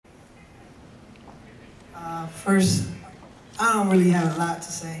First, I don't really have a lot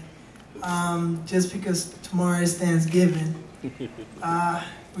to say. Just because tomorrow is Thanksgiving,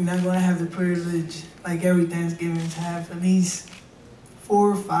 we're not going to have the privilege, like every Thanksgiving, to have at least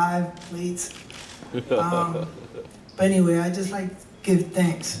 4 or 5 plates. But anyway, I just like to give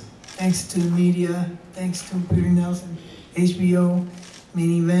thanks. Thanks to the media, thanks to Peter Nelson, HBO,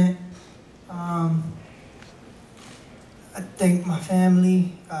 Main Event. I thank my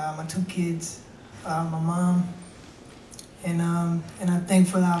family, my 2 kids, my mom, and I thank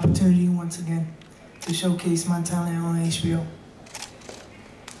for the opportunity once again to showcase my talent on HBO.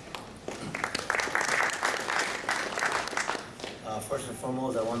 First and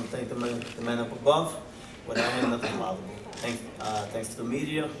foremost, I want to thank the man up above. Without him, nothing's possible. Thanks to the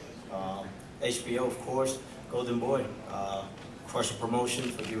media, HBO, of course, Golden Boy, Crusher Promotion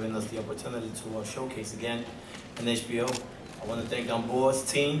for giving us the opportunity to showcase again, and HBO. I want to thank Gamboa's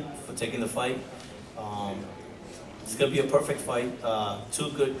team for taking the fight. It's going to be a perfect fight.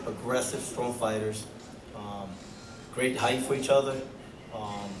 2 good, aggressive, strong fighters. Great height for each other,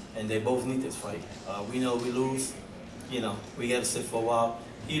 and they both need this fight. We know we lose. You know, we got to sit for a while.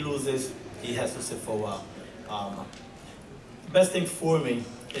 He loses, he has to sit for a while. The best thing for me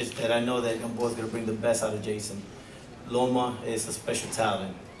is that I know that Gamboa's going to bring the best out of Jason. Loma is a special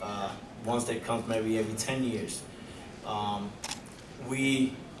talent. Ones that comes maybe every 10 years.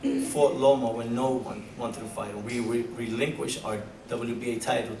 We fought Loma when no one wanted to fight, and we relinquished our WBA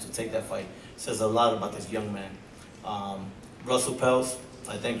title to take that fight. Says a lot about this young man. Russell Pels,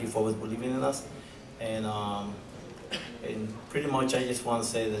 I thank you for always believing in us. And pretty much I just want to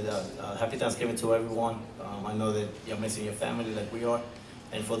say that happy Thanksgiving to everyone. I know that you're missing your family like we are.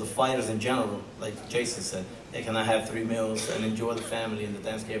 And for the fighters in general, like Jason said, they cannot have 3 meals and enjoy the family and the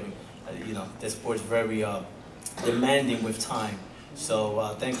Thanksgiving. You know, this sport is very demanding with time.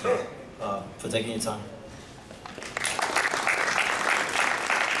 So thank you for taking your time.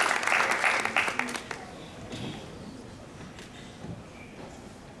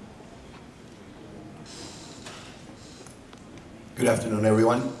 Good afternoon,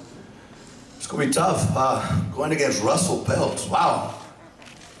 everyone. It's going to be tough. Going against Russell Peltz. Wow.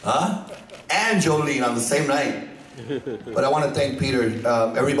 Huh? And Jolene on the same night. But I want to thank Peter.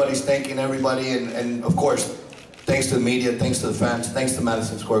 Everybody's thanking everybody. And of course, thanks to the media, thanks to the fans, thanks to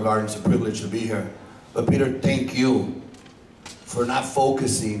Madison Square Garden. It's a privilege to be here. But Peter, thank you for not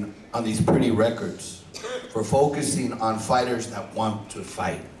focusing on these pretty records. For focusing on fighters that want to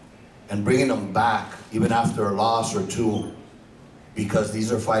fight. And bringing them back, even after a loss or 2. Because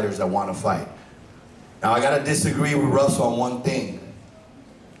these are fighters that want to fight. Now I gotta disagree with Russell on one thing.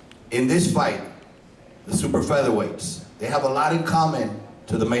 In this fight, the super featherweights, they have a lot in common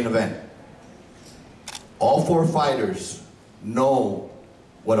to the main event. All 4 fighters know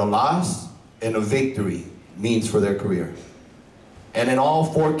what a loss and a victory means for their career. And in all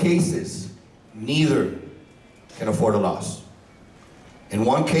 4 cases, neither can afford a loss. In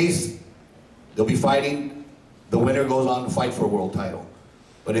one case, they'll be fighting. The winner goes on to fight for a world title.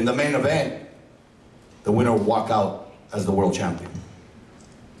 But in the main event, the winner will walk out as the world champion.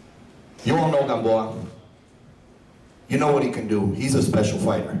 You all know Gamboa. You know what he can do. He's a special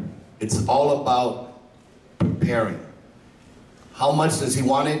fighter. It's all about preparing. How much does he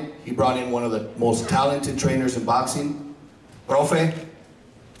want it? He brought in one of the most talented trainers in boxing, Profe,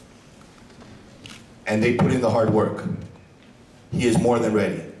 and they put in the hard work. He is more than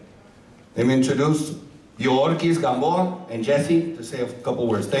ready. Let me introduce Yuriorkis Gamboa and Jesse to say a couple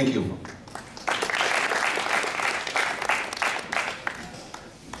words. Thank you.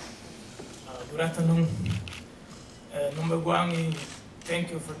 Good afternoon. Number 1,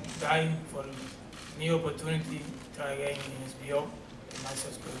 thank you for dying for new opportunity to try again in HBO and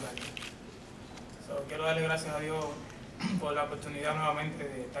Madison Square Garden. So quiero darle gracias a Dios por la oportunidad nuevamente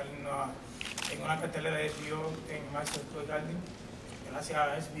de estar en una cartelera de HBO en Madison Square Garden. Gracias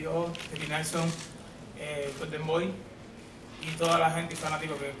a HBO, Peter Nelson, Golden Boy y toda la gente y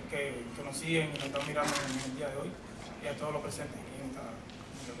fanáticos que nos siguen y nos están mirando en el día de hoy, y a todos los presentes aquí en esta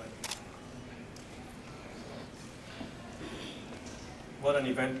lugar. What an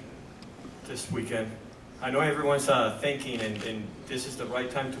event this weekend. I know everyone's thinking, and this is the right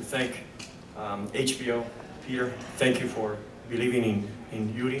time to thank HBO. Peter, thank you for believing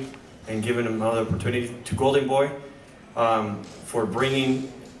in Yuri and giving him another opportunity. To Golden Boy, for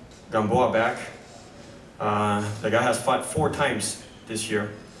bringing Gamboa back. The guy has fought 4 times this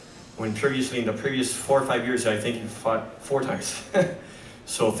year, when previously in the previous 4 or 5 years, I think he fought 4 times.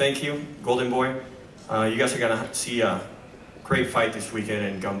 So thank you, Golden Boy. You guys are gonna see a great fight this weekend,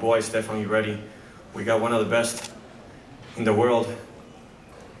 and Gamboa is definitely ready. We got one of the best in the world,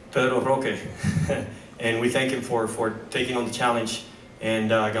 Pedro Roque, and we thank him for taking on the challenge. And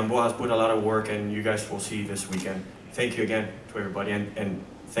Gamboa has put a lot of work, and you guys will see this weekend. Thank you again to everybody, and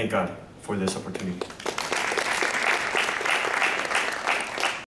thank God for this opportunity.